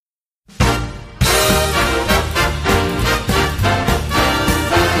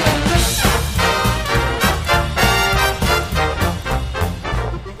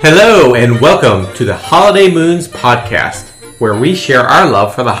Hello and welcome to the Holiday Moons podcast, where we share our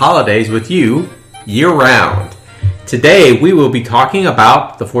love for the holidays with you year-round. Today we will be talking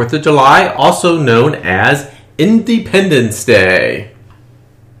about the 4th of July, also known as Independence Day.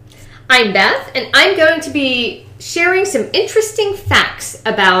 I'm Beth, and I'm going to be sharing some interesting facts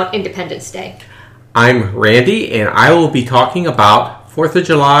about Independence Day. I'm Randy, and I will be talking about 4th of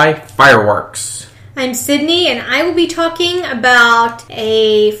July fireworks. I'm Sydney, and I will be talking about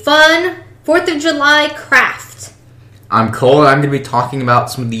a fun 4th of July craft. I'm Cole, and I'm going to be talking about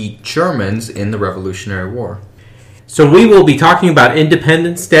some of the Germans in the Revolutionary War. So we will be talking about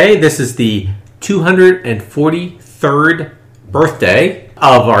Independence Day. This is the 243rd birthday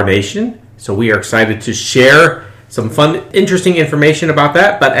of our nation. So we are excited to share some fun, interesting information about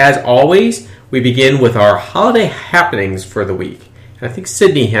that. But as always, we begin with our holiday happenings for the week. And I think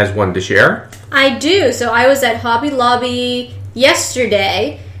Sydney has one to share. I do. So I was at Hobby Lobby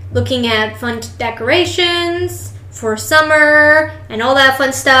yesterday looking at fun decorations for summer and all that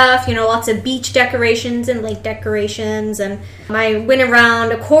fun stuff. You know, lots of beach decorations and lake decorations. And I went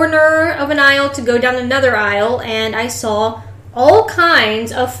around a corner of an aisle to go down another aisle, and I saw all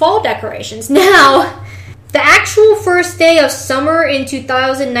kinds of fall decorations. Now, the actual first day of summer in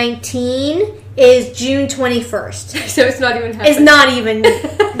 2019 is June 21st. So it's not even happening.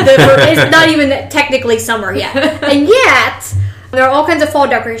 It's not even technically summer yet. And yet, there are all kinds of fall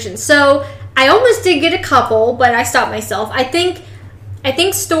decorations. So I almost did get a couple, but I stopped myself. I think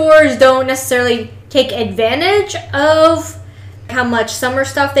stores don't necessarily take advantage of how much summer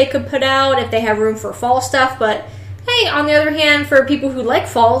stuff they could put out if they have room for fall stuff. But hey, on the other hand, for people who like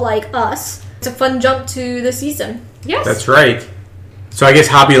fall, like us, it's a fun jump to the season. Yes. That's right. So I guess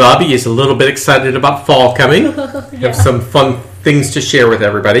Hobby Lobby is a little bit excited about fall coming. Yeah. Have some fun things to share with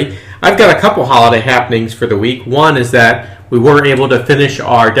everybody. I've got a couple holiday happenings for the week. One is that we were able to finish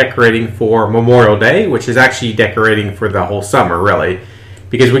our decorating for Memorial Day, which is actually decorating for the whole summer, really,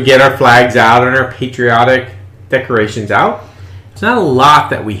 because we get our flags out and our patriotic decorations out. It's not a lot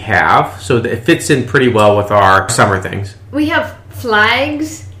that we have, so it fits in pretty well with our summer things. We have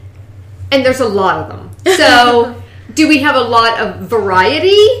flags, and there's a lot of them. So, do we have a lot of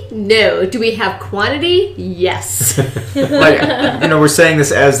variety? No. Do we have quantity? Yes. We're saying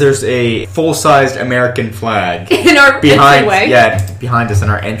this as there's a full-sized American flag In our entryway. behind us in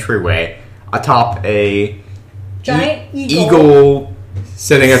our entryway, atop a Giant eagle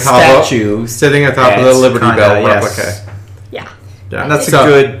Sitting atop statue. of the Liberty Bell replica. Yes. Yeah. Yeah. And that's a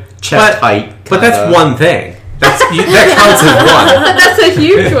good chest height. But that's one thing. That counts as one. That's a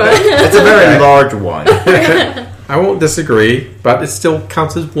huge one. It's a very large one. I won't disagree, but it still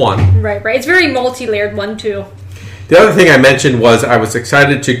counts as one. Right. It's very multi-layered one, too. The other thing I mentioned was I was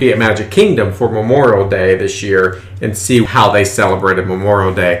excited to be at Magic Kingdom for Memorial Day this year and see how they celebrated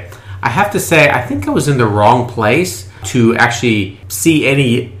Memorial Day. I have to say, I think I was in the wrong place to actually see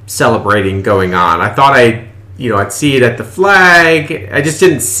any celebrating going on. I thought I'd see it at the flag. I just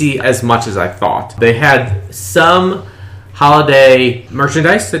didn't see as much as I thought. They had some holiday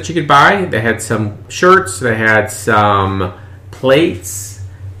merchandise that you could buy. They had some shirts, they had some plates,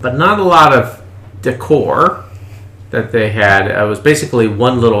 but not a lot of decor that they had. It was basically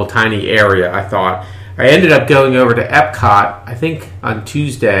one little tiny area, I thought. I ended up going over to Epcot, I think on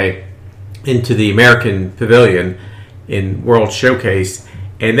Tuesday, into the American Pavilion in World Showcase,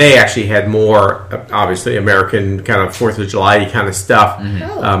 and they actually had more, obviously, American kind of 4th of July kind of stuff,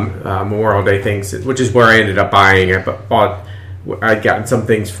 Memorial Day things, which is where I ended up buying it. I'd gotten some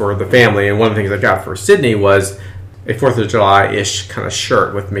things for the family, and one of the things I got for Sydney was a 4th of July-ish kind of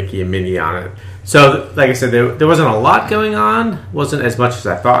shirt with Mickey and Minnie on it. So, like I said, there wasn't a lot going on, wasn't as much as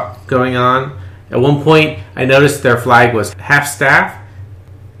I thought going on. At one point, I noticed their flag was half staff,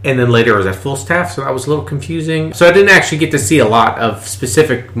 and then later it was at full staff, so that was a little confusing. So I didn't actually get to see a lot of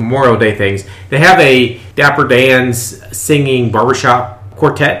specific Memorial Day things. They have a Dapper Dan's singing barbershop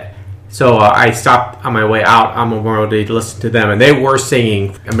quartet, so I stopped on my way out on Memorial Day to listen to them, and they were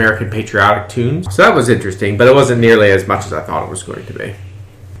singing American patriotic tunes. So that was interesting, but it wasn't nearly as much as I thought it was going to be.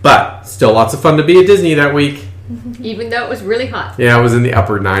 But still lots of fun to be at Disney that week. Even though it was really hot. Yeah, I was in the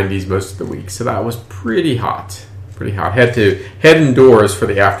upper 90s most of the week, so that was pretty hot. Pretty hot. Had to head indoors for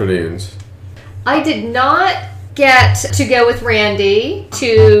the afternoons. I did not get to go with Randy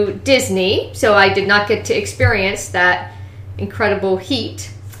to Disney, so I did not get to experience that incredible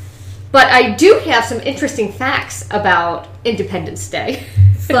heat. But I do have some interesting facts about Independence Day.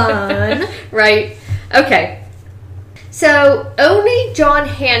 Fun. Right? Okay. So, only John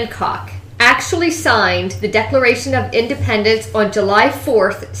Hancock actually signed the Declaration of Independence on July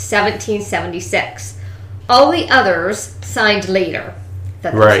 4th, 1776. All the others signed later.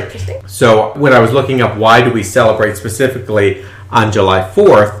 That's Right. interesting. So when I was looking up why do we celebrate specifically on July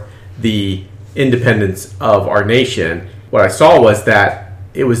 4th the independence of our nation, what I saw was that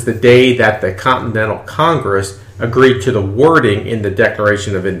it was the day that the Continental Congress agreed to the wording in the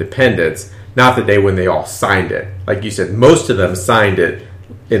Declaration of Independence, not the day when they all signed it. Like you said, most of them signed it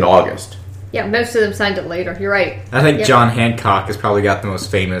in August. Yeah, most of them signed it later. You're right. I think Yep. John Hancock has probably got the most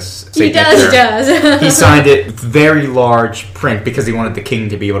famous He signature. does. He signed it with very large print because he wanted the king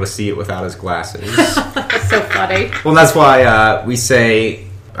to be able to see it without his glasses. That's so funny. Well, that's why we say,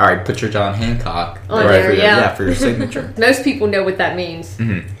 all right, put your John Hancock On there, for your, yeah. for your signature. Most people know what that means.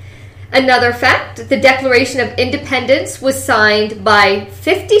 Mhm. Another fact, the Declaration of Independence was signed by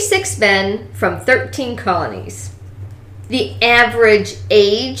 56 men from 13 colonies. The average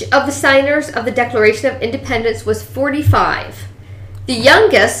age of the signers of the Declaration of Independence was 45. The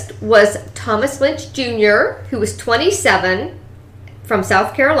youngest was Thomas Lynch Jr., who was 27, from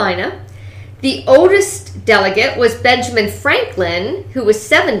South Carolina. The oldest delegate was Benjamin Franklin, who was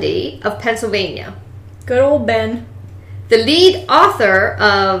 70, of Pennsylvania. Good old Ben. The lead author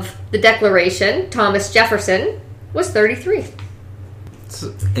of the Declaration, Thomas Jefferson, was 33. It's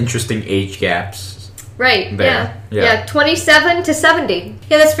interesting age gaps. Right, There. yeah. Yeah. 27 to 70.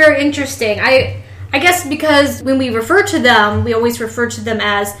 Yeah, that's very interesting. I guess because when we refer to them, we always refer to them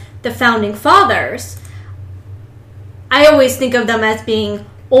as the founding fathers. I always think of them as being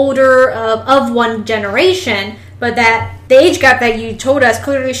older of one generation, but that the age gap that you told us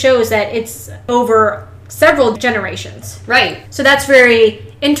clearly shows that it's over several generations. Right. So that's very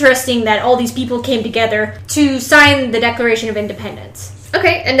interesting that all these people came together to sign the Declaration of Independence.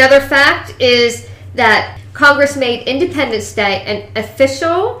 Okay, another fact is that Congress made Independence Day an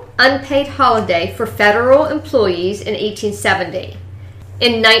official unpaid holiday for federal employees in 1870.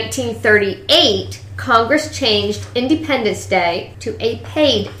 In 1938, Congress changed Independence Day to a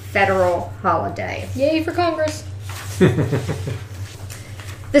paid federal holiday. Yay for Congress.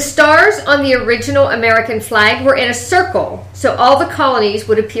 The stars on the original American flag were in a circle, so all the colonies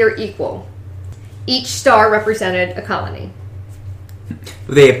would appear equal. Each star represented a colony.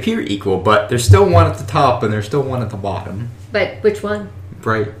 They appear equal, but there's still one at the top and there's still one at the bottom. But which one?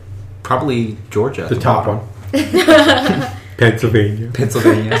 Right. Probably Georgia. at The top bottom. one. Pennsylvania.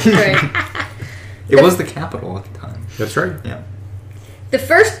 Pennsylvania. Right. It was the capital at the time. That's right. Yeah. The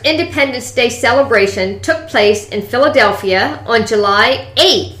first Independence Day celebration took place in Philadelphia on July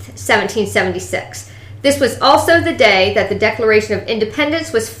 8th, 1776. This was also the day that the Declaration of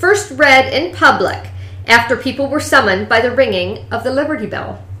Independence was first read in public after people were summoned by the ringing of the Liberty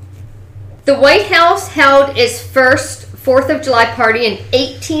Bell. The White House held its first 4th of July party in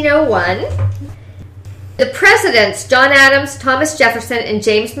 1801. The presidents, John Adams, Thomas Jefferson, and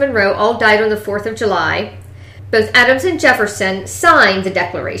James Monroe, all died on the 4th of July. Both Adams and Jefferson signed the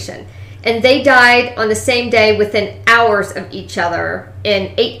Declaration, and they died on the same day within hours of each other in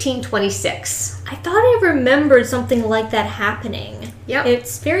 1826. I thought I remembered something like that happening. Yep.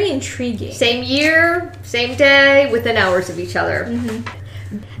 It's very intriguing. Same year, same day, within hours of each other.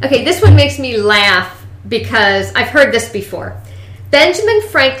 Okay, this one makes me laugh because I've heard this before. Benjamin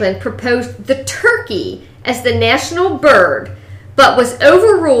Franklin proposed the turkey as the national bird, but was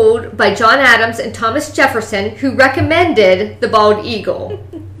overruled by John Adams and Thomas Jefferson, who recommended the bald eagle.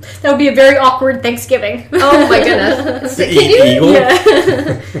 That would be a very awkward Thanksgiving. Oh my goodness. To Can eat you? eagle?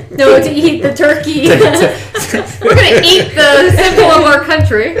 Yeah. No, to eat the turkey. We're going to eat the symbol of our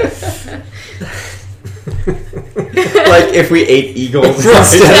country. Like if we ate eagles Right.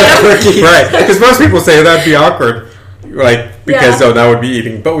 instead of turkeys. Right. Because most people say that'd be awkward. Like, because Yeah. that would be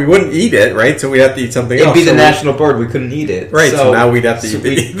eating. But we wouldn't eat it, right? So we'd have to eat something It'd else. be the So we- national bird. We couldn't eat it. Right, so now we'd have to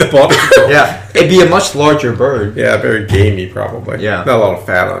eat the bald eagle. Yeah. It'd be a much larger bird. Yeah, very gamey probably. Yeah. Not a lot of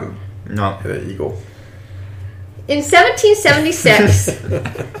fat on No. the eagle. In 1776,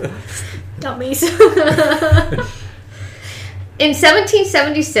 Dummies. in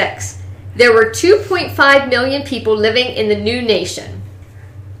 1776, there were 2.5 million people living in the new nation.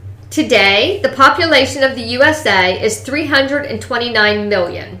 Today, the population of the USA is 329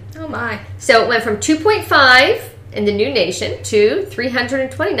 million. Oh my. So it went from 2.5 in the new nation to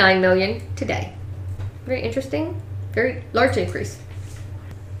 329 million today. Very interesting. Very large increase.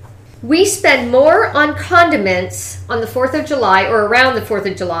 We spend more on condiments on the 4th of July or around the 4th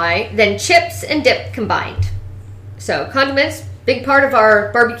of July than chips and dip combined. So condiments, big part of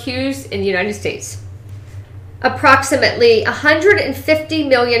our barbecues in the United States. Approximately 150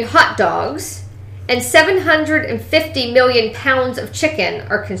 million hot dogs and 750 million pounds of chicken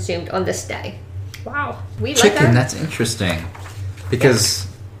are consumed on this day. Wow. We like Chicken, that. that's interesting. Because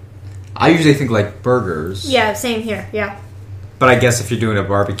I usually think like burgers. Yeah, same here. Yeah. But I guess if you're doing a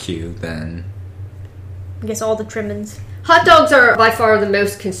barbecue, then I guess all the trimmings. Hot dogs are by far the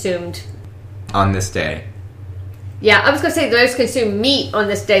most consumed. on this day. Yeah, I was going to say the most consumed meat on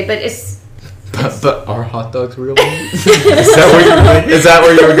this day, but it's... But are hot dogs real meat? Is that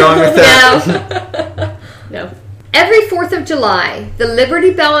where you were going with that? No. Every 4th of July, the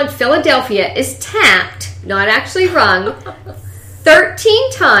Liberty Bell in Philadelphia is tapped, not actually rung,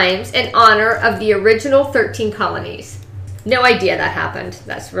 13 times in honor of the original 13 colonies. No idea that happened.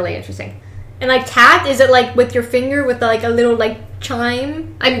 That's really interesting. And like tapped, is it like with your finger with like a little like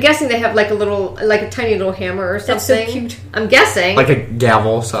chime? I'm guessing they have like a little, like a tiny little hammer or That's something. so cute. I'm guessing. Like a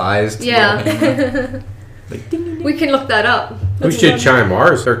gavel-sized. Yeah. little hammer. Like, ding, ding, ding. We can look that up. We should chime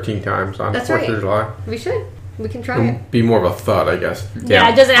ours 13 times on That's 4th right. of July. We should. We can try it. Be more of a thud, I guess.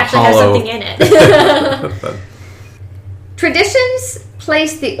 Yeah, it doesn't a actually have hollow- something in it. thud. Traditions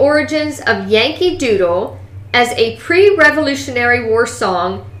place the origins of Yankee Doodle as a pre-Revolutionary War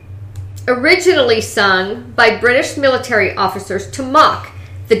song originally sung by British military officers to mock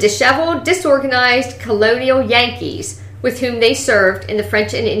the disheveled, disorganized colonial Yankees with whom they served in the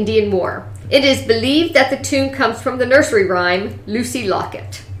French and Indian War. It is believed that the tune comes from the nursery rhyme Lucy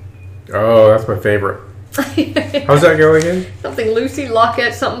Locket. Oh, that's my favorite. How's that go again? Something Lucy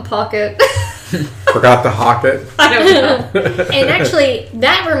Locket, something pocket. Forgot to hawk it. I don't know. And actually,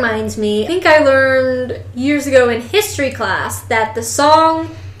 that reminds me, I think I learned years ago in history class that the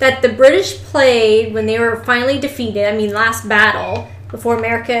song that the British played when they were finally defeated, I mean last battle, before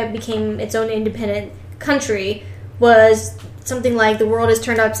America became its own independent country, was something like "The World is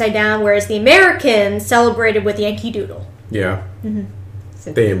Turned Upside Down," whereas the Americans celebrated with Yankee Doodle. Yeah.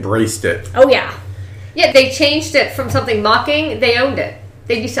 They embraced it. Oh yeah. Yeah, they changed it from something mocking. They owned it.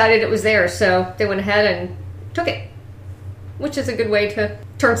 They decided it was theirs, so they went ahead and took it. Which is a good way to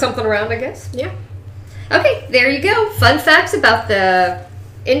turn something around, I guess. Yeah. Okay, there you go. Fun facts about the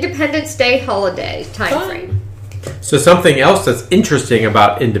Independence Day holiday time frame. So something else that's interesting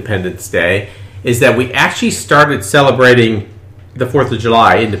about Independence Day is that we actually started celebrating the 4th of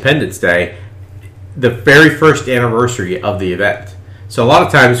July, Independence Day, the very first anniversary of the event. So a lot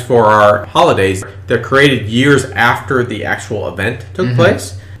of times for our holidays, they're created years after the actual event took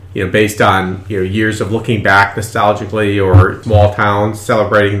place. You know, based on years of looking back nostalgically or small towns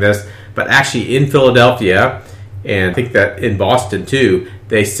celebrating this. But actually in Philadelphia, and I think that in Boston too,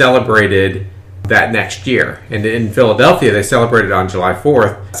 they celebrated that next year. And in Philadelphia, they celebrated on July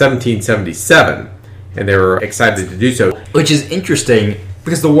 4th, 1777. And they were excited to do so. Which is interesting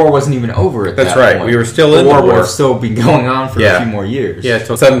because the war wasn't even over at That's that right. point. We were still in the war. war. Would have still been going on for Yeah. a few more years. Yeah,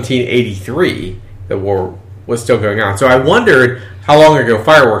 until 1783, the war was still going on. So I wondered how long ago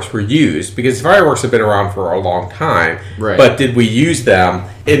fireworks were used, because fireworks have been around for a long time. Right. But did we use them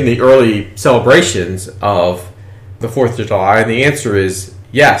in the early celebrations of the 4th of July? And the answer is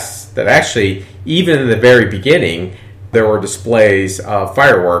yes, that actually, even in the very beginning, there were displays of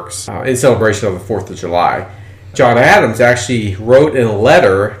fireworks in celebration of the 4th of July. John Adams actually wrote in a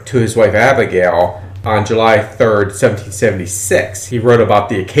letter to his wife Abigail on July 3rd, 1776. He wrote about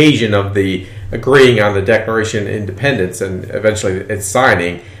the occasion of the agreeing on the Declaration of Independence and eventually its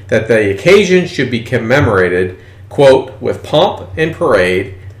signing, that the occasion should be commemorated, quote, with pomp and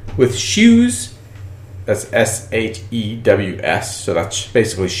parade, with shoes, that's S-H-E-W-S, so that's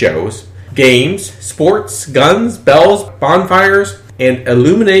basically shows, games, sports, guns, bells, bonfires, and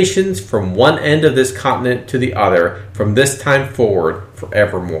illuminations from one end of this continent to the other, from this time forward,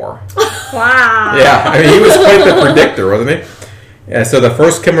 forevermore. Wow. Yeah, I mean, he was quite the predictor, wasn't he? So the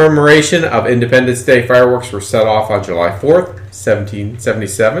first commemoration of Independence Day fireworks were set off on July 4th,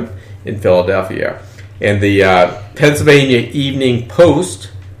 1777, in Philadelphia. And the Pennsylvania Evening Post,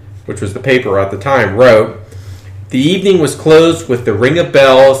 which was the paper at the time, wrote, "The evening was closed with the ring of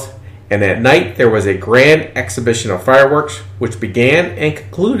bells, and at night there was a grand exhibition of fireworks, which began and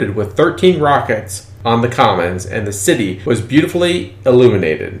concluded with 13 rockets on the commons, and the city was beautifully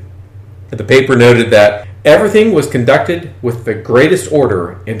illuminated." The paper noted that everything was conducted with the greatest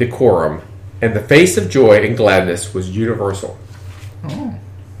order and decorum, and the face of joy and gladness was universal. Oh.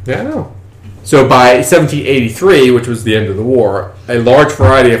 Yeah, I know. So by 1783, which was the end of the war, a large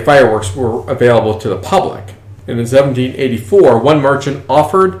variety of fireworks were available to the public. And in 1784, one merchant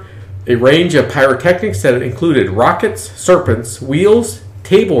offered a range of pyrotechnics that included rockets, serpents, wheels,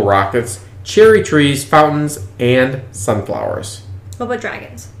 table rockets, cherry trees, fountains, and sunflowers. What about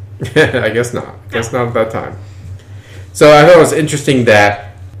dragons? I guess not. I guess not at that time. So I thought it was interesting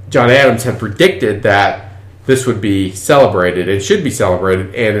that John Adams had predicted that this would be celebrated. It should be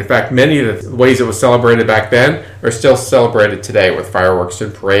celebrated. And in fact, many of the ways it was celebrated back then are still celebrated today with fireworks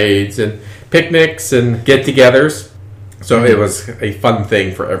and parades and picnics and get-togethers. So it was a fun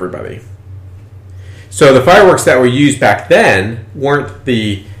thing for everybody. So the fireworks that were used back then weren't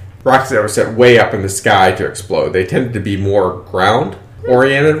the rockets that were set way up in the sky to explode. They tended to be more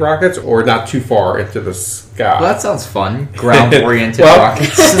ground-oriented rockets or not too far into the sky. Well, that sounds fun. Ground-oriented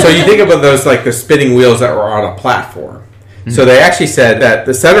rockets. So you think about those like the spinning wheels that were on a platform. Mm-hmm. So they actually said that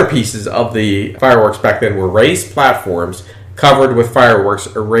the centerpieces of the fireworks back then were raised platforms covered with fireworks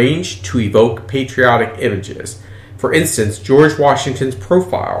arranged to evoke patriotic images. For instance, George Washington's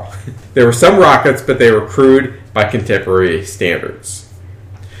profile. There were some rockets, but they were crude by contemporary standards.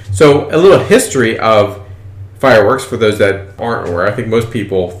 So a little history of fireworks for those that aren't aware. I think most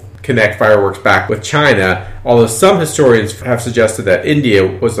people connect fireworks back with China, although some historians have suggested that India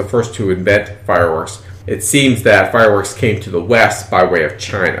was the first to invent fireworks. It seems that fireworks came to the West by way of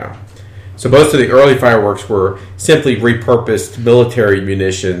China. So most of the early fireworks were simply repurposed military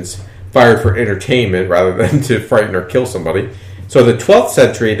munitions fired for entertainment rather than to frighten or kill somebody. So in the 12th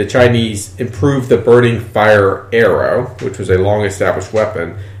century, the Chinese improved the burning fire arrow, which was a long-established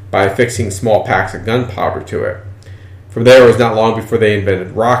weapon, by affixing small packs of gunpowder to it. From there, it was not long before they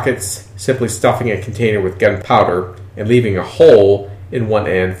invented rockets, simply stuffing a container with gunpowder and leaving a hole in one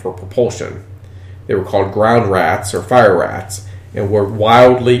end for propulsion. They were called ground rats or fire rats and were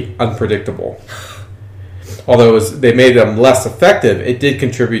wildly unpredictable. Although they made them less effective, it did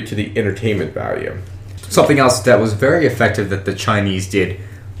contribute to the entertainment value. Something else that was very effective that the Chinese did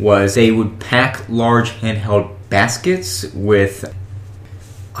was they would pack large handheld baskets with,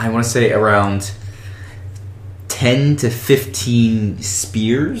 I want to say, around 10 to 15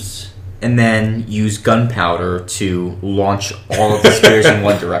 spears, and then use gunpowder to launch all of the spears in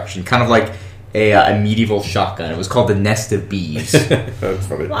one direction. Kind of like a medieval shotgun. It was called the Nest of Bees. That's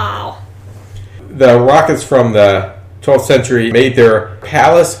funny. Wow. The rockets from the 12th century made their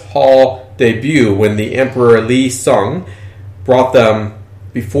Palace Hall debut when the Emperor Li Song brought them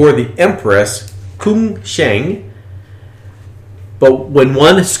before the Empress Kung Sheng. But when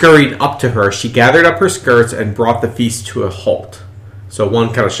one scurried up to her, she gathered up her skirts and brought the feast to a halt. So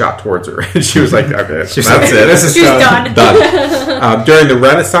one kind of shot towards her, and she was like, okay, that's it. This is done. During the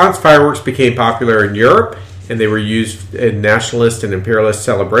Renaissance, fireworks became popular in Europe, and they were used in nationalist and imperialist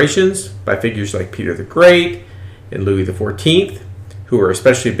celebrations by figures like Peter the Great and Louis XIV, who were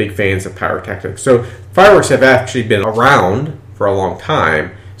especially big fans of pyrotechnics. So fireworks have actually been around for a long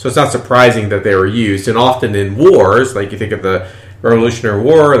time, so it's not surprising that they were used. And often in wars, like you think of the Revolutionary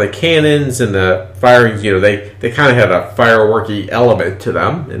War, the cannons and the firings, they kind of had a fireworky element to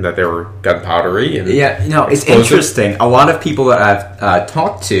them in that they were gunpowdery. And it's interesting. A lot of people that I've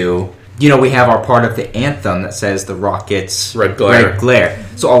talked to, we have our part of the anthem that says the rockets red glare.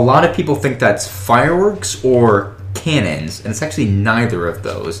 So a lot of people think that's fireworks or cannons, and it's actually neither of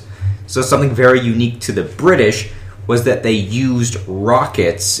those. So something very unique to the British was that they used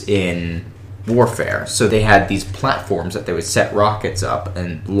rockets in warfare. So they had these platforms that they would set rockets up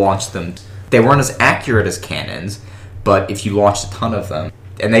and launch them. They weren't as accurate as cannons, but if you launched a ton of them,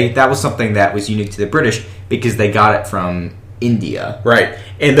 and that was something that was unique to the British because they got it from India. Right.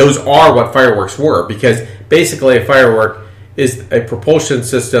 And those are what fireworks were, because basically a firework is a propulsion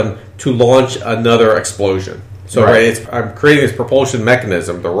system to launch another explosion. So I'm creating this propulsion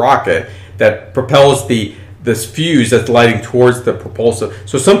mechanism, the rocket, that propels this fuse that's lighting towards the propulsive.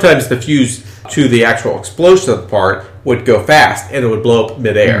 So sometimes the fuse to the actual explosive part would go fast and it would blow up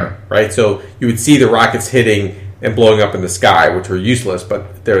midair, right? So you would see the rockets hitting and blowing up in the sky, which were useless,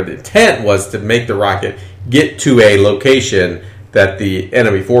 but their intent was to make the rocket get to a location that the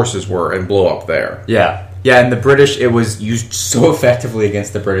enemy forces were and blow up there. Yeah, and the British, it was used so effectively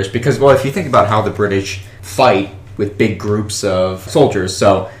against the British because, well, if you think about how the British fight with big groups of soldiers,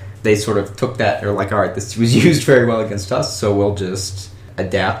 so they sort of took that, they're like, all right, this was used very well against us, so we'll just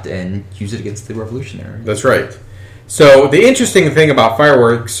adapt and use it against the revolutionaries. That's right. So the interesting thing about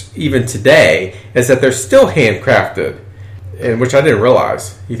fireworks, even today, is that they're still handcrafted, and which I didn't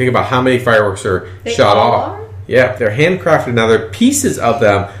realize. You think about how many fireworks are shot off. Yeah, they're handcrafted. Now, their pieces of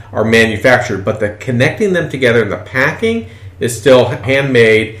them are manufactured, but the connecting them together and the packing is still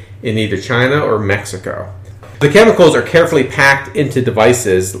handmade in either China or Mexico. The chemicals are carefully packed into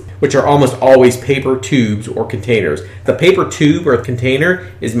devices, which are almost always paper tubes or containers. The paper tube or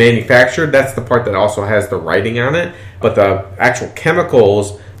container is manufactured. That's the part that also has the writing on it. But the actual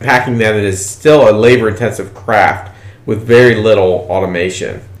chemicals, packing them is still a labor-intensive craft with very little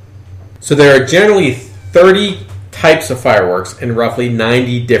automation. So there are generally 30 types of fireworks and roughly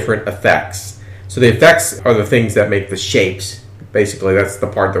 90 different effects. So the effects are the things that make the shapes. Basically, that's the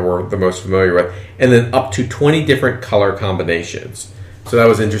part that we're the most familiar with. And then up to 20 different color combinations. So that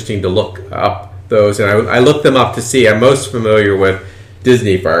was interesting to look up those, and I looked them up to see. I'm most familiar with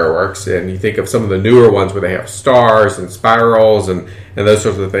Disney fireworks, and you think of some of the newer ones where they have stars and spirals and those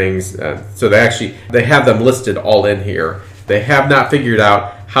sorts of things. So they have them listed all in here. They have not figured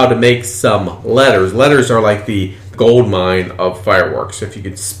out how to make some letters. Letters are like the gold mine of fireworks. If you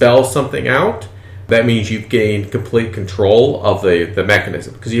could spell something out, that means you've gained complete control of the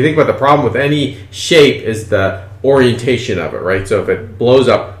mechanism. Because you think about the problem with any shape is the orientation of it, right? So if it blows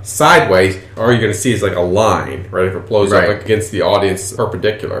up sideways, all you're going to see is like a line, right? If it blows up against the audience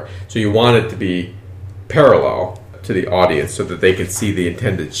perpendicular. So you want it to be parallel to the audience so that they can see the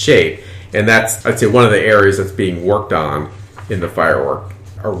intended shape. And that's, I'd say, one of the areas that's being worked on in the firework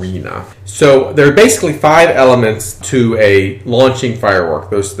arena. So there are basically 5 elements to a launching firework.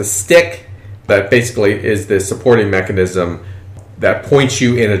 There's the stick, that basically is the supporting mechanism that points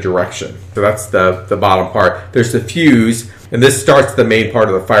you in a direction. So that's the bottom part. There's the fuse, and this starts the main part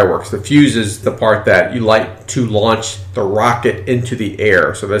of the fireworks. The fuse is the part that you light to launch the rocket into the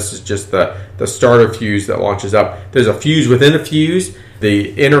air. So this is just the starter fuse that launches up. There's a fuse within a fuse.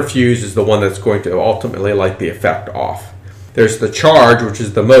 The inner fuse is the one that's going to ultimately light the effect off. There's the charge, which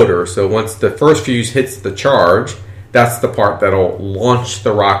is the motor. So once the first fuse hits the charge, that's the part that'll launch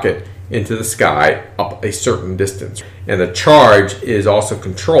the rocket into the sky up a certain distance. And the charge is also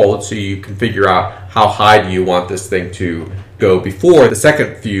controlled, so you can figure out how high do you want this thing to go before the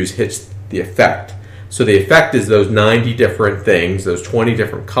second fuse hits the effect. So the effect is those 90 different things, those 20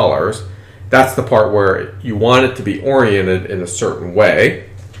 different colors. That's the part where you want it to be oriented in a certain way.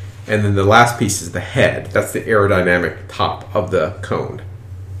 And then the last piece is the head. That's the aerodynamic top of the cone.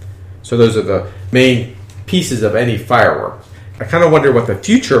 So those are the main pieces of any firework. I kind of wonder what the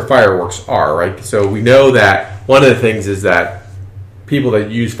future of fireworks are, right? So we know that one of the things is that people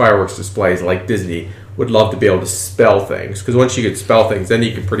that use fireworks displays like Disney would love to be able to spell things, because once you can spell things, then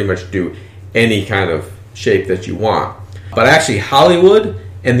you can pretty much do any kind of shape that you want. But actually Hollywood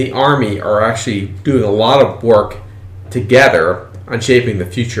and the Army are actually doing a lot of work together on shaping the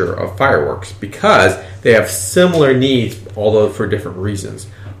future of fireworks because they have similar needs, although for different reasons.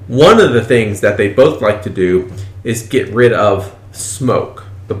 One of the things that they both like to do is get rid of smoke,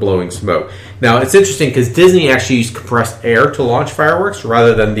 the blowing smoke. Now, it's interesting because Disney actually used compressed air to launch fireworks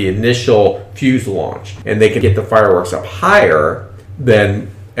rather than the initial fuse launch. And they can get the fireworks up higher than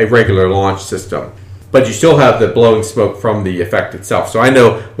a regular launch system. But you still have the blowing smoke from the effect itself. So I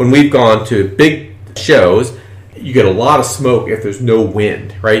know when we've gone to big shows, you get a lot of smoke if there's no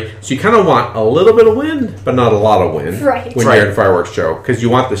wind, right? So you kind of want a little bit of wind, but not a lot of wind when you're in a fireworks show. Because you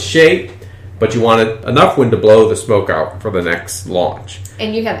want the shape, but you want enough wind to blow the smoke out for the next launch.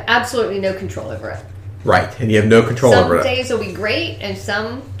 And you have absolutely no control over it. Right, and you have no control over it. Some days will be great, and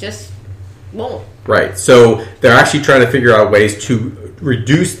some just won't. Right, so they're actually trying to figure out ways to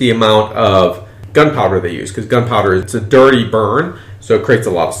reduce the amount of gunpowder they use, because gunpowder is a dirty burn, so it creates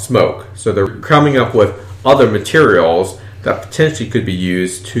a lot of smoke. So they're coming up with other materials that potentially could be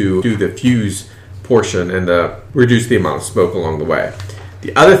used to do the fuse portion and reduce the amount of smoke along the way.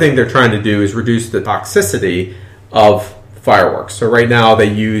 The other thing they're trying to do is reduce the toxicity of fireworks. So right now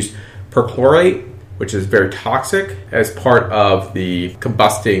they use perchlorate, which is very toxic, as part of the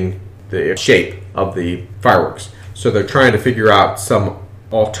combusting the shape of the fireworks. So they're trying to figure out some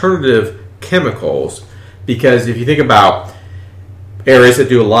alternative chemicals, because if you think about areas that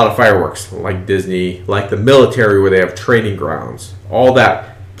do a lot of fireworks, like Disney, like the military where they have training grounds, all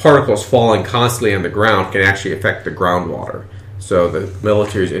that particles falling constantly on the ground can actually affect the groundwater. So the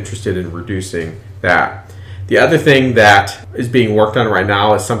military is interested in reducing that. The other thing that is being worked on right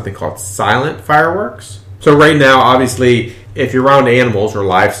now is something called silent fireworks. So right now, obviously, if you're around animals or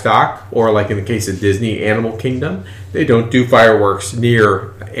livestock, or like in the case of Disney, Animal Kingdom, they don't do fireworks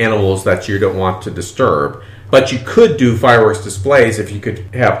near animals that you don't want to disturb. But you could do fireworks displays if you could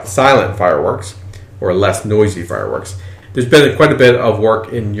have silent fireworks or less noisy fireworks. There's been quite a bit of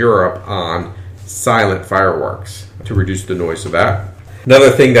work in Europe on silent fireworks to reduce the noise of that.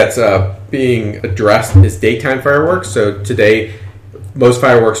 Another thing that's being addressed is daytime fireworks. So today, most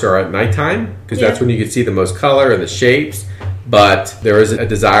fireworks are at nighttime because that's when you can see the most color and the shapes. But there is a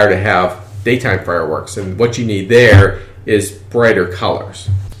desire to have daytime fireworks, and what you need there is brighter colors.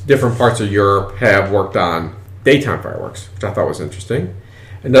 Different parts of Europe have worked on daytime fireworks, which I thought was interesting.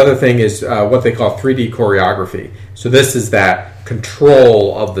 Another thing is what they call 3D choreography. So this is that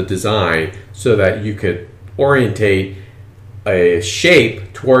control of the design so that you could orientate a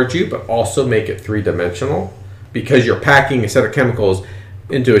shape towards you, but also make it three-dimensional, because you're packing a set of chemicals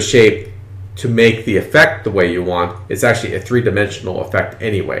into a shape to make the effect the way you want, it's actually a three-dimensional effect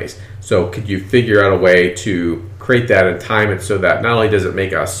anyways. So could you figure out a way to create that and time it so that not only does it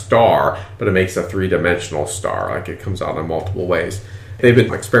make a star, but it makes a three-dimensional star, like it comes out in multiple ways. They've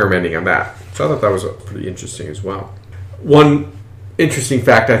been experimenting on that. So I thought that was pretty interesting as well. One interesting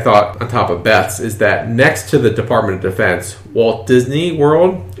fact I thought on top of Beth's is that next to the Department of Defense, Walt Disney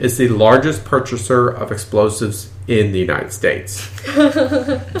World is the largest purchaser of explosives in the United States.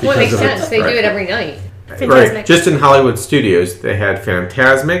 What makes sense? They do it every night. Right. Just in Hollywood Studios, they had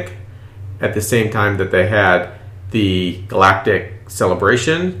Fantasmic at the same time that they had the Galactic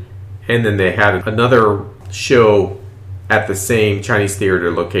Celebration, and then they had another show at the same Chinese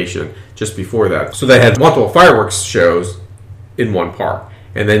theater location just before that. So they had multiple fireworks shows in one park.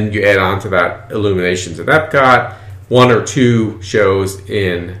 And then you add on to that Illuminations at Epcot, 1 or 2 shows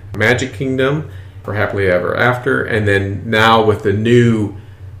in Magic Kingdom for Happily Ever After, and then now with the new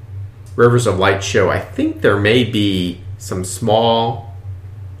Rivers of Light show, I think there may be some small...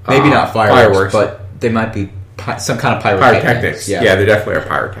 Maybe not fireworks, but they might be some kind of pyrotechnics. Yeah, they definitely are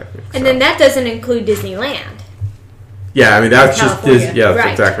pyrotechnics. And then that doesn't include Disneyland. Yeah, I mean, that's just... California.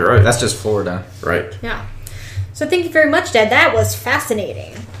 that's exactly right. That's just Florida. Right. Yeah. So thank you very much, Dad. That was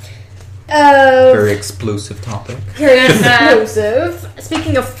fascinating. Very explosive topic. Very explosive.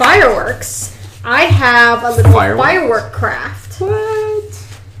 Speaking of fireworks, I have a little firework craft. What?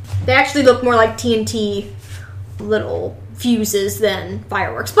 They actually look more like TNT little fuses than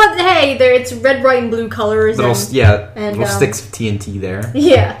fireworks. But hey, it's red, white, and blue colors. Little and sticks of TNT there.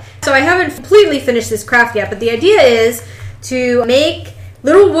 Yeah. So I haven't completely finished this craft yet, but the idea is to make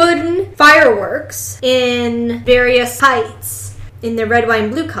little wooden fireworks in various heights in the red, white,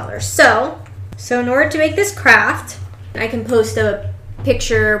 and blue colors. So in order to make this craft, I can post a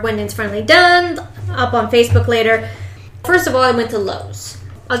picture when it's finally done up on Facebook later. First of all, I went to Lowe's.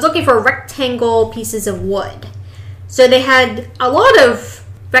 I was looking for rectangle pieces of wood. So they had a lot of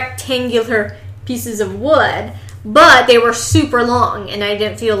rectangular pieces of wood, but they were super long, and I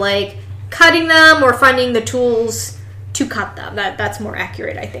didn't feel like cutting them or finding the tools to cut them. That's more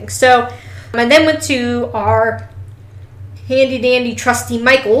accurate, I think. So I then went to our handy dandy trusty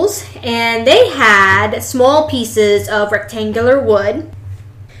Michaels, and they had small pieces of rectangular wood.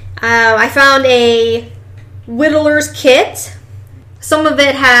 I found a whittler's kit. Some of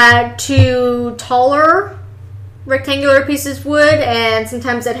it had 2 taller rectangular pieces of wood, and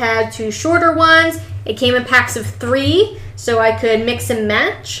sometimes it had 2 shorter ones. It came in packs of 3, so I could mix and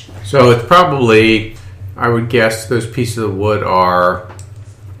match. So it's probably, I would guess those pieces of wood are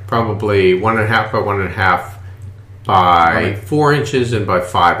probably 1.5 by 1.5 by 4 inches and by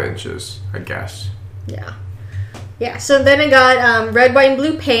 5 inches, I guess. Yeah, so then I got red, white, and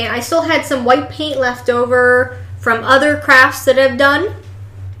blue paint. I still had some white paint left over from other crafts that I've done.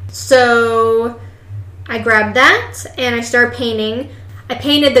 So I grabbed that and I started painting. I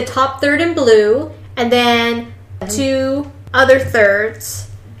painted the top third in blue and then 2 other thirds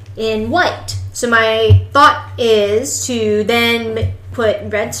in white. So my thought is to then put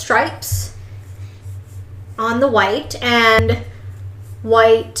red stripes on the white and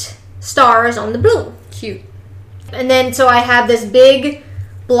white stars on the blue. Cute. And then so I have this big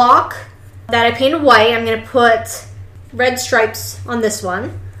block that I painted white. I'm going to put red stripes on this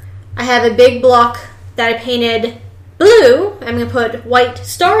one. I have a big block that I painted blue. I'm going to put white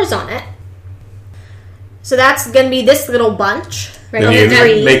stars on it. So that's going to be this little bunch. Right.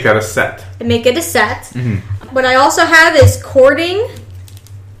 Then you make that a set. And make it a set. Mm-hmm. What I also have is cording.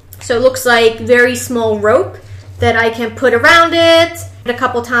 So it looks like very small rope that I can put around it a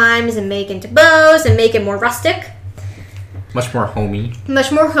couple times and make into bows and make it more rustic. Much more homey.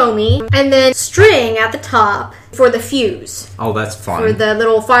 Much more homey. And then string at the top for the fuse. Oh, that's fun. For the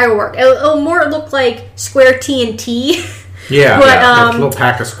little firework. It'll more look like square TNT. Yeah, but, a little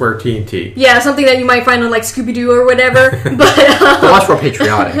pack of square TNT. Yeah, something that you might find on like Scooby-Doo or whatever. But much more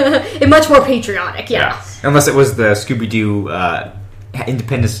patriotic. Much more patriotic, yeah. Unless it was the Scooby-Doo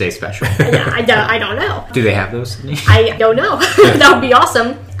Independence Day special. Yeah, I don't know. Do they have those? I don't know. That would be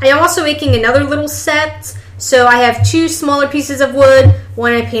awesome. I am also making another little set. So I have 2 smaller pieces of wood.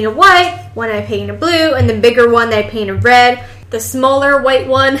 One I painted white, one I painted blue, and the bigger one that I painted red. The smaller white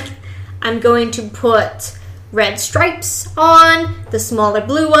one, I'm going to put red stripes on. The smaller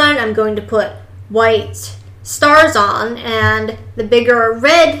blue one, I'm going to put white stars on. And the bigger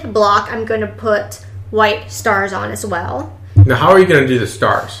red block, I'm going to put white stars on as well. Now, how are you going to do the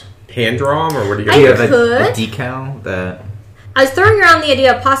stars? Hand draw them, or what are you going to do? I could. The decal? I was throwing around the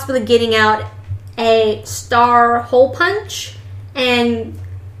idea of possibly getting out a star hole punch and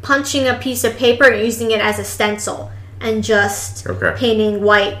punching a piece of paper and using it as a stencil and just painting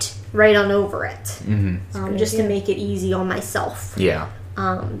white right on over it, just to idea. make it easy on myself. Yeah.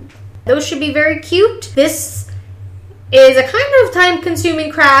 Those should be very cute. This is a kind of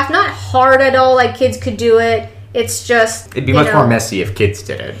time-consuming craft, not hard at all, like kids could do it. It's just... It'd be much more messy if kids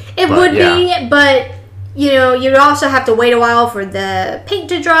did it. It would be, but, you'd also have to wait a while for the paint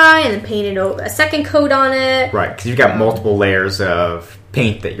to dry and then paint a second coat on it. Right, because you've got multiple layers of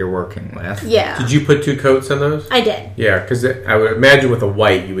paint that you're working with. Yeah. Did you put 2 coats on those? I did. Yeah, because I would imagine with a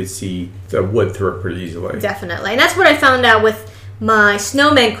white, you would see the wood through it pretty easily. Definitely. And that's what I found out with my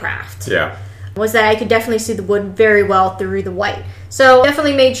snowman craft. Yeah. Was that I could definitely see the wood very well through the white. So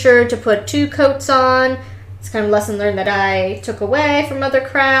definitely made sure to put 2 coats on. It's kind of a lesson learned that I took away from other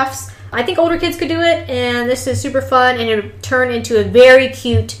crafts. I think older kids could do it, and this is super fun, and it would turn into a very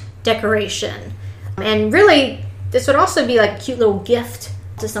cute decoration. And really, this would also be like a cute little gift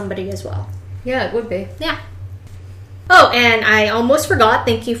to somebody as well. Yeah, it would be. Yeah. Oh, and I almost forgot.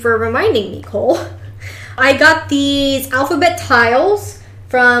 Thank you for reminding me, Cole. I got these alphabet tiles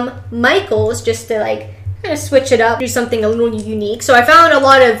from Michael's just to kind of switch it up, do something a little unique. So I found a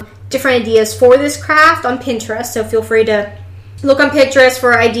lot of different ideas for this craft on Pinterest, so feel free to look on Pinterest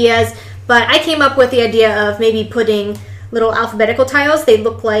for ideas. But I came up with the idea of maybe putting little alphabetical tiles. They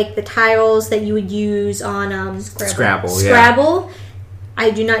look like the tiles that you would use on Scrabble. Scrabble.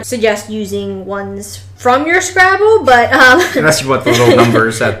 I do not suggest using ones from your Scrabble, but... Unless you want the little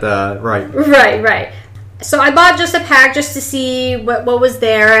numbers at the... Right. Right. So I bought just a pack just to see what was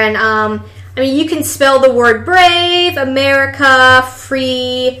there. And, you can spell the word brave, America,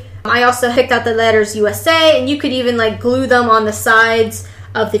 free. I also picked out the letters USA, and you could even, glue them on the sides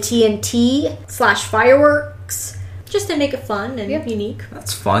of the TNT/fireworks. Just to make it fun and unique.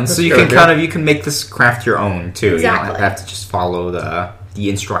 That's fun. That's so you good, can you can make this craft your own too. Exactly. You don't have to just follow the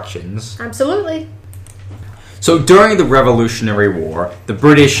instructions. Absolutely. So during the Revolutionary War, the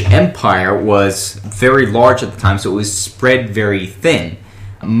British Empire was very large at the time, so it was spread very thin.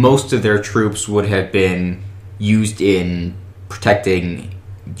 Most of their troops would have been used in protecting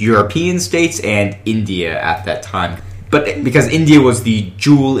European states and India at that time. But because India was the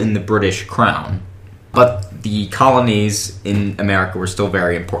jewel in the British crown. But the colonies in America were still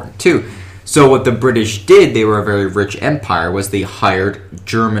very important too. So what the British did, they were a very rich empire, was they hired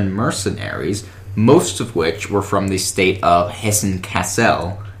German mercenaries, most of which were from the state of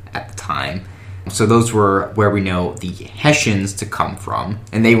Hessen-Kassel at the time. So those were where we know the Hessians to come from,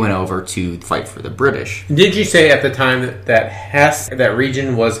 and they went over to fight for the British. Did you say at the time that Hesse, that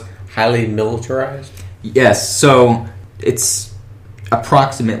region, was highly militarized? Yes, so it's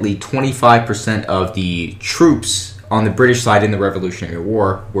approximately 25% of the troops on the British side in the Revolutionary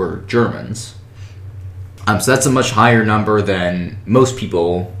War were Germans. So that's a much higher number than most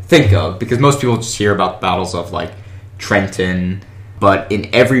people think of, because most people just hear about battles of Trenton, but in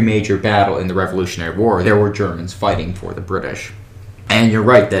every major battle in the Revolutionary War, there were Germans fighting for the British. And you're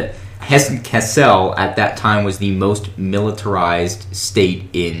right that Hessen-Kassel at that time was the most militarized state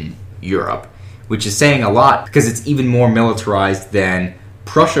in Europe, which is saying a lot because it's even more militarized than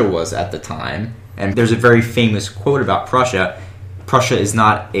Prussia was at the time. And there's a very famous quote about Prussia. Prussia is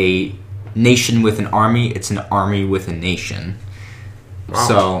not a nation with an army, it's an army with a nation. Wow.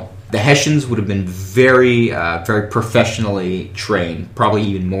 So the Hessians would have been very, very professionally trained, probably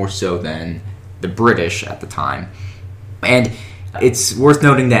even more so than the British at the time. And it's worth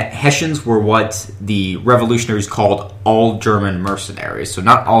noting that Hessians were what the revolutionaries called all German mercenaries. So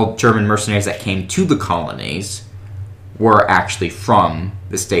not all German mercenaries that came to the colonies were actually from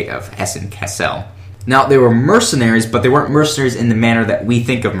the state of Hessen-Kassel. Now, they were mercenaries, but they weren't mercenaries in the manner that we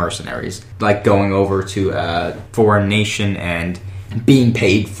think of mercenaries, like going over to a foreign nation and being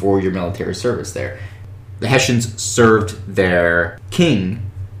paid for your military service there. The Hessians served their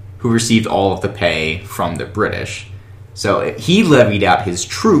king, who received all of the pay from the British. So he levied out his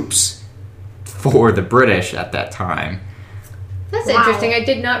troops for the British at that time. That's interesting. I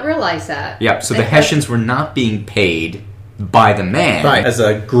did not realize that. Yep, so the Hessians were not being paid by the man. Right. As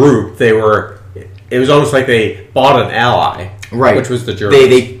a group, they were... It was almost like they bought an ally. Right. Which was the Germans.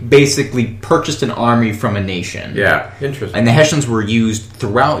 They basically purchased an army from a nation. Yeah, interesting. And the Hessians were used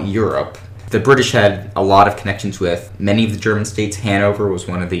throughout Europe. The British had a lot of connections with many of the German states. Hanover was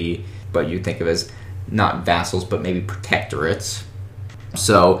one of the, what you'd think of as not vassals, but maybe protectorates.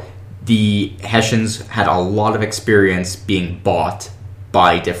 So the Hessians had a lot of experience being bought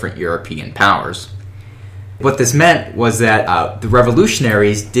by different European powers. What this meant was that the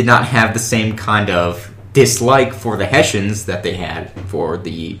revolutionaries did not have the same kind of dislike for the Hessians that they had for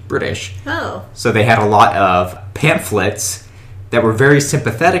the British. Oh. So they had a lot of pamphlets that were very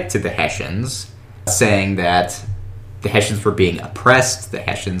sympathetic to the Hessians, saying that the Hessians were being oppressed, the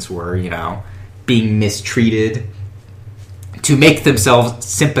Hessians were, being mistreated, to make themselves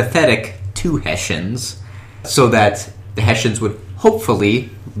sympathetic to Hessians so that the Hessians would hopefully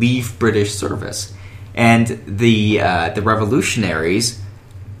leave British service. And the revolutionaries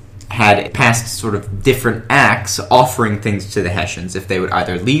had passed sort of different acts offering things to the Hessians if they would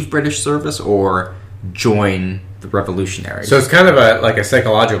either leave British service or join the revolutionaries. So it's kind of like a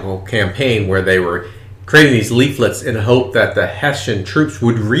psychological campaign where they were creating these leaflets in hope that the Hessian troops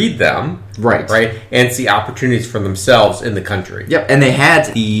would read them, right, and see opportunities for themselves in the country. Yep, and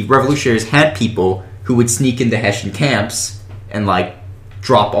the revolutionaries had people who would sneak into Hessian camps and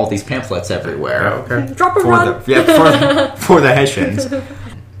drop all these pamphlets everywhere. Oh, okay. Drop a run. For the Hessians.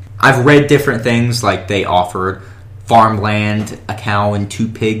 I've read different things, like they offered farmland, a cow, and 2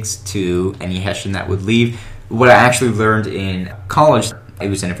 pigs to any Hessian that would leave. What I actually learned in college, it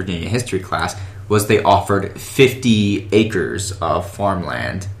was in a Virginia history class, was they offered 50 acres of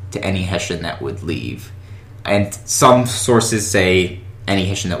farmland to any Hessian that would leave. And some sources say any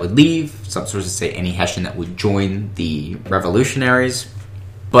Hessian that would leave, some sources say any Hessian that would join the revolutionaries.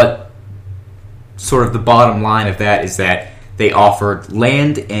 But sort of the bottom line of that is that they offered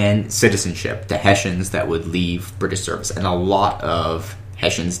land and citizenship to Hessians that would leave British service. And a lot of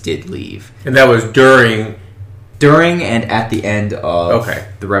Hessians did leave. And that was during and at the end of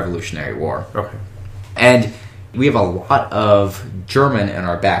the Revolutionary War. Okay. And we have a lot of German in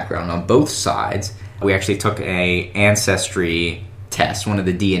our background on both sides. We actually took a ancestry test, one of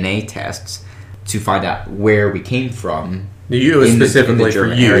the DNA tests, to find out where we came from. It was specifically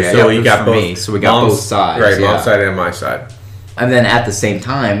for you, area. So you got both. So we got both sides. Right, mom's side and my side. And then at the same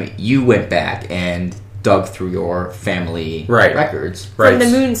time, you went back and dug through your family records. From the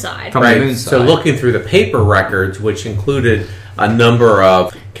moon side. From the moon side. So looking through the paper records, which included a number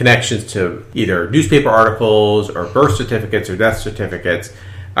of connections to either newspaper articles or birth certificates or death certificates,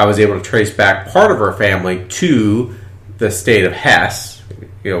 I was able to trace back part of our family to the state of Hesse.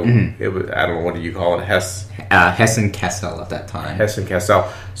 It was, I don't know, what do you call it? Hessen-Kassel at that time.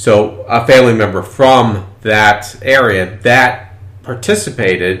 Hessen-Kassel. So a family member from that area that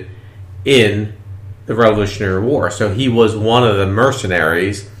participated in the Revolutionary War. So he was one of the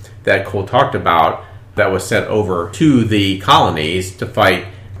mercenaries that Cole talked about that was sent over to the colonies to fight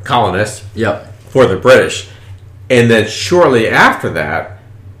colonists for the British. And then shortly after that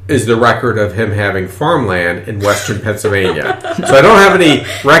is the record of him having farmland in western Pennsylvania. So I don't have any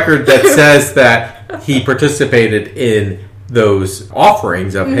record that says that he participated in those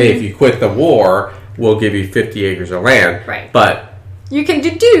offerings of, hey, if you quit the war, we'll give you 50 acres of land. Right. But you can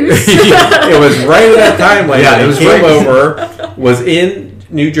deduce. It was right at that time when he came over, was in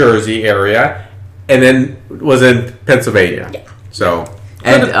New Jersey area, and then was in Pennsylvania. Yeah. So,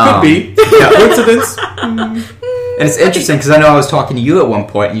 could be. Coincidence. And it's interesting because I know I was talking to you at one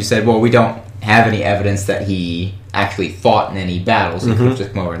point and you said, well, we don't have any evidence that he actually fought in any battles. He could have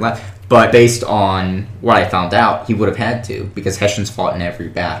just come over and left. But based on what I found out, he would have had to, because Hessians fought in every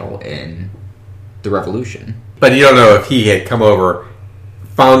battle in the Revolution. But you don't know if he had come over,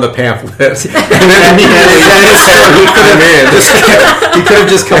 found the pamphlet, and then he could have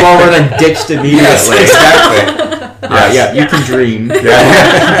just come over and then ditched immediately. Yes, exactly. You can dream.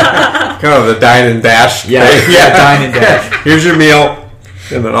 Kind of the dine and dash. Dine and dash. Here's your meal,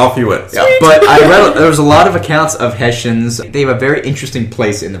 and then off you went. Yeah. But I read there was a lot of accounts of Hessians. They have a very interesting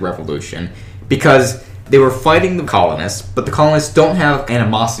place in the Revolution because they were fighting the colonists, but the colonists don't have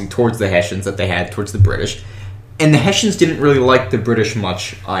animosity towards the Hessians that they had towards the British. And the Hessians didn't really like the British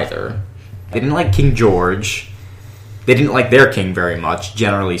much either. They didn't like King George. They didn't like their king very much,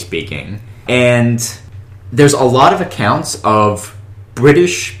 generally speaking. And there's a lot of accounts of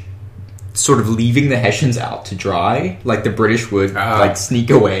British sort of leaving the Hessians out to dry. Like the British would sneak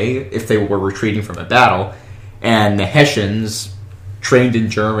away if they were retreating from a battle. And the Hessians, trained in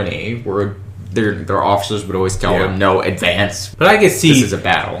Germany, were their officers would always tell them, no, advance. But I can see this is a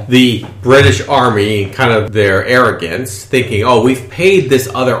battle. The British Army, kind of their arrogance, thinking, oh, we've paid this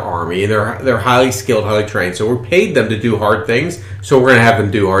other army, and they're highly skilled, highly trained, so we paid them to do hard things, so we're going to have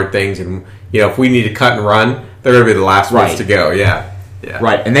them do hard things, and if we need to cut and run, they're going to be the last ones to go. Yeah.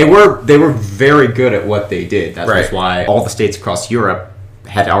 Right, and they were very good at what they did. That's why all the states across Europe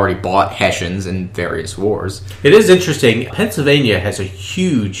had already bought Hessians in various wars. It is interesting. Pennsylvania has a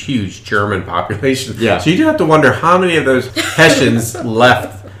huge German population. Yeah. So you do have to wonder how many of those Hessians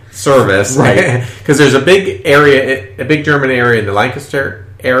left service. Right. Because there's a big area, a big German area in the Lancaster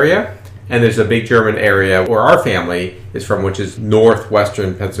area, And there's a big German area where our family is from, which is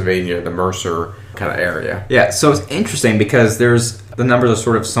northwestern Pennsylvania, the Mercer kind of area. Yeah, so it's interesting because the numbers are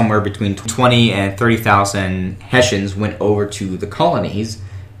sort of somewhere between 20 and 30,000 Hessians went over to the colonies,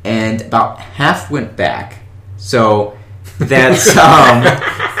 and about half went back. So that's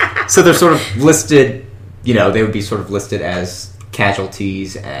so they're sort of listed. They would be sort of listed as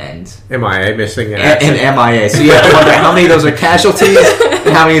casualties and MIA, missing in and action. MIA. So you have to wonder how many of those are casualties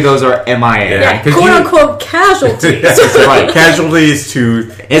and how many of those are MIA. Yeah. quote unquote casualties. Right. Casualties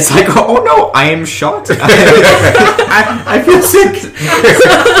to... It's like, oh no, I am shot. I feel sick.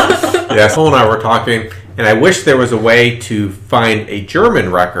 Yes, Paul and I were talking, and I wish there was a way to find a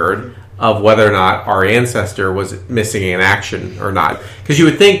German record of whether or not our ancestor was missing in action or not. Because you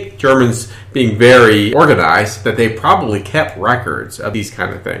would think Germans, being very organized, that they probably kept records of these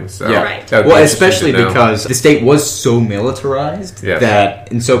kind of things. So Yeah. Right. that would be Well, interesting especially to know. because the state was so militarized Yes.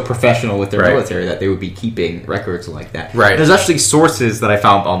 and so professional with their Right. military that they would be keeping records like that. Right. There's actually sources that I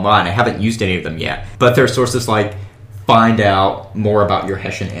found online. I haven't used any of them yet, but there are sources like find out more about your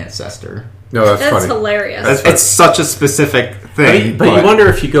Hessian ancestor. No, that's That's funny. hilarious. It's such a specific thing. But you wonder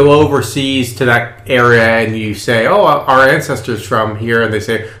if you go overseas to that area and you say, "Oh, our ancestors from here," and they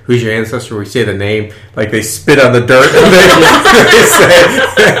say, "Who's your ancestor?" We say the name, like they spit on the dirt, and they say,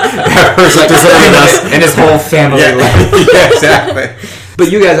 "That person deserted us," and his whole family left. yeah, exactly.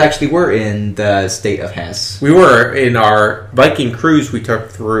 But you guys actually were in the state of Hesse. We were in our Viking cruise we took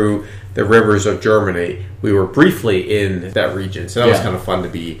through the rivers of Germany. We were briefly in that region, so that was Yeah. kind of fun to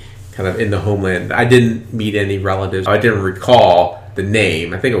be kind of in the homeland. I didn't meet any relatives. I didn't recall the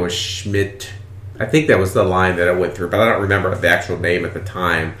name. I think it was Schmidt. I think that was the line that I went through, but I don't remember the actual name at the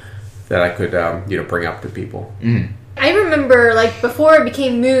time that I could bring up to people. I remember, before it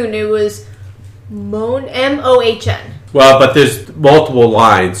became Moon, it was Mohn, M-O-H-N. Well, but there's multiple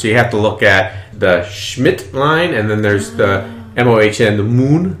lines, so you have to look at the Schmidt line, and then there's the MOHN, the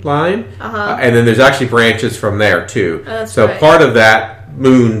Moon line, and then there's actually branches from there too. That's so right. part of that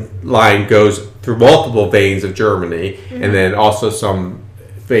Moon line goes through multiple veins of Germany, and then also some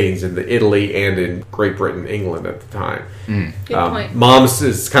veins in Italy and in Great Britain, England at the time. Good point. Mom's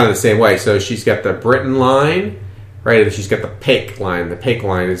is kind of the same way. So she's got the Britain line, right? And she's got the Pake line. The Pake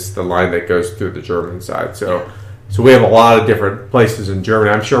line is the line that goes through the German side. So we have a lot of different places in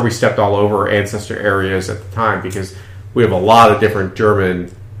Germany. I'm sure we stepped all over ancestor areas at the time because we have a lot of different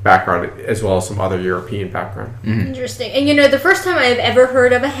German background as well as some other European background. Interesting. And the first time I've ever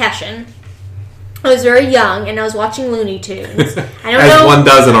heard of a Hessian, I was very young and I was watching Looney Tunes. I don't As know. one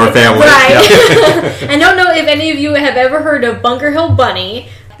does in our family. Right. I don't know if any of you have ever heard of Bunker Hill Bunny.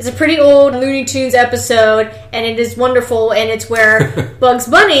 It's a pretty old Looney Tunes episode, and it is wonderful, and it's where Bugs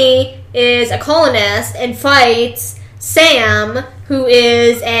Bunny is a colonist and fights Sam, who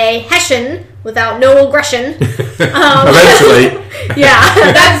is a Hessian without no aggression. Eventually. Yeah,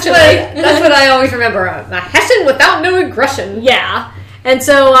 That's what I always remember. A Hessian without no aggression. Yeah. And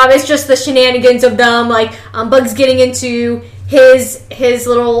so it's just the shenanigans of them, Bugs getting into his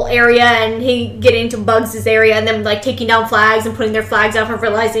little area and he getting into Bugs' area and them taking down flags and putting their flags up and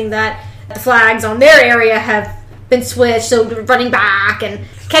realizing that the flags on their area have been switched, so they're running back and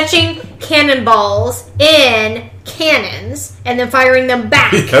catching cannonballs in cannons and then firing them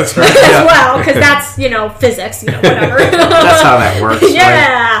back That's right. as well, because that's, physics, whatever. That's how that works. Right?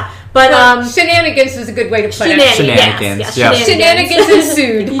 Yeah. But, Shenanigans is a good way to put it. Shenanigans, yeah. Shenanigans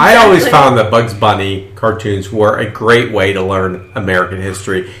ensued. I always found that Bugs Bunny cartoons were a great way to learn American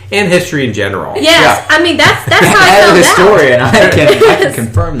history and history in general. Yes, Yeah. I mean that's how I As a found out. historian, I can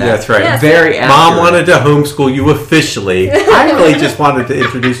confirm that. That's right. Yes. Very accurate. Mom wanted to homeschool you officially. I really just wanted to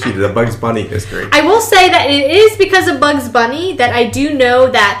introduce you to the Bugs Bunny history. I will say that it is because of Bugs Bunny that I do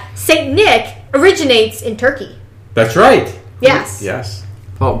know that Saint Nick originates in Turkey. That's right. Yes, Yes.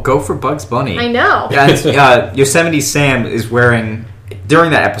 Well, go for Bugs Bunny. I know. Yeah, it's, Yosemite Sam is wearing, during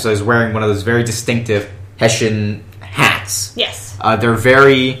that episode, is wearing one of those very distinctive Hessian hats. Yes, They're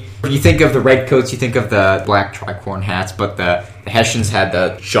very, you think of the red coats, you think of the black tricorn hats, but the Hessians had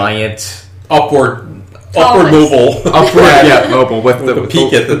the giant Upward Tallest. mobile. upward, mobile with the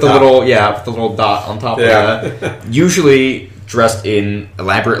peak at the with the top. little, with the little dot on top Yeah. of that. Usually dressed in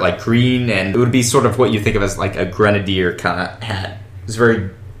elaborate, green, and it would be sort of what you think of as a grenadier kind of hat. It's very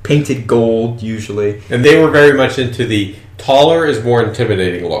painted gold, usually. And they were very much into the taller is more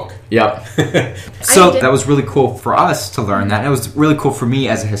intimidating look. Yep. So did- that was really cool for us to learn that. And it was really cool for me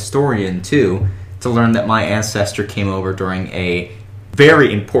as a historian, too, to learn that my ancestor came over during a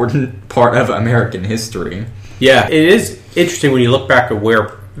very important part of American history. Yeah, it is interesting when you look back at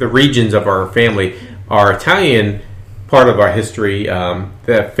where the regions of our family, our Italian part of our history,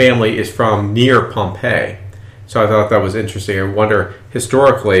 the family is from near Pompeii. So I thought that was interesting. I wonder,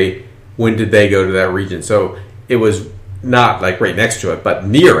 historically, when did they go to that region? So it was not like right next to it, but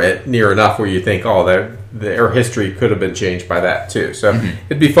near enough where you think, oh, their history could have been changed by that too. So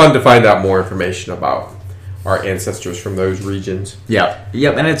it'd be fun to find out more information about our ancestors from those regions. Yep,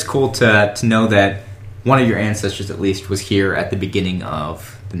 and it's cool to know that one of your ancestors, at least, was here at the beginning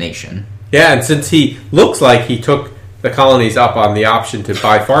of the nation. Yeah, and since he looks like he took the colonies up on the option to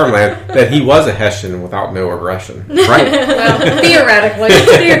buy farmland, that he was a Hessian without no aggression. Right. Well, theoretically.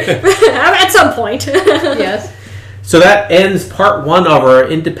 At some point. Yes. So that ends part 1 of our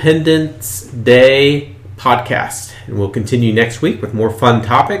Independence Day podcast. And we'll continue next week with more fun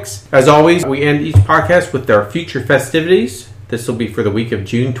topics. As always, we end each podcast with our future festivities. This will be for the week of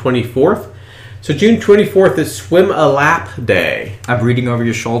June 24th. So June 24th is Swim a Lap Day. I'm reading over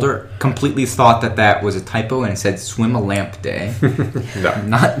your shoulder. Completely thought that was a typo and it said Swim a Lamp Day. No.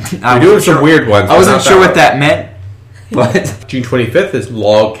 We're doing some weird ones. I wasn't sure what that meant. But June 25th is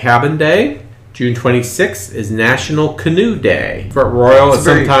Log Cabin Day. June 26th is National Canoe Day. Fort Royal is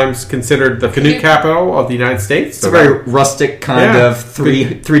sometimes considered the canoe capital of the United States. It's a very rustic kind of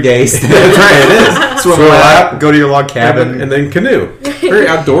 3 days. That's right, it is. Swim a lap, go to your log cabin. And then canoe. Very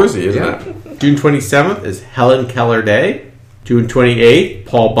outdoorsy, isn't it? June 27th is Helen Keller Day. June 28th,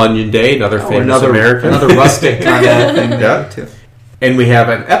 Paul Bunyan Day, another famous American. Another rustic kind of thing there, too. And we have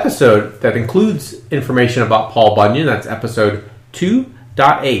an episode that includes information about Paul Bunyan. That's episode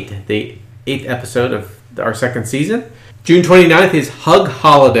 2.8, the 8th episode of our second season. June 29th is Hug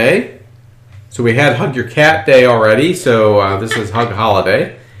Holiday. So we had Hug Your Cat Day already, so this is Hug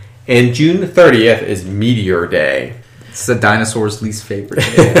Holiday. And June 30th is Meteor Day. It's the dinosaur's least favorite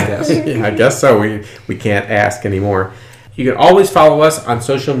day, I guess. Yeah, I guess so. We can't ask anymore. You can always follow us on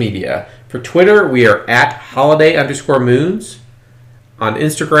social media. For Twitter, we are at holiday_moons. On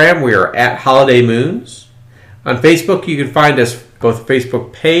Instagram, we are at Holiday Moons. On Facebook, you can find us both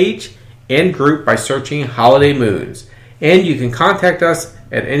Facebook page and group by searching Holiday Moons. And you can contact us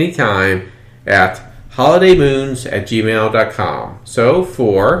at any time at holidaymoons@gmail.com. So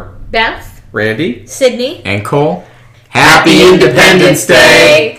for Beth, Randy, Sydney, and Cole, Happy Independence Day!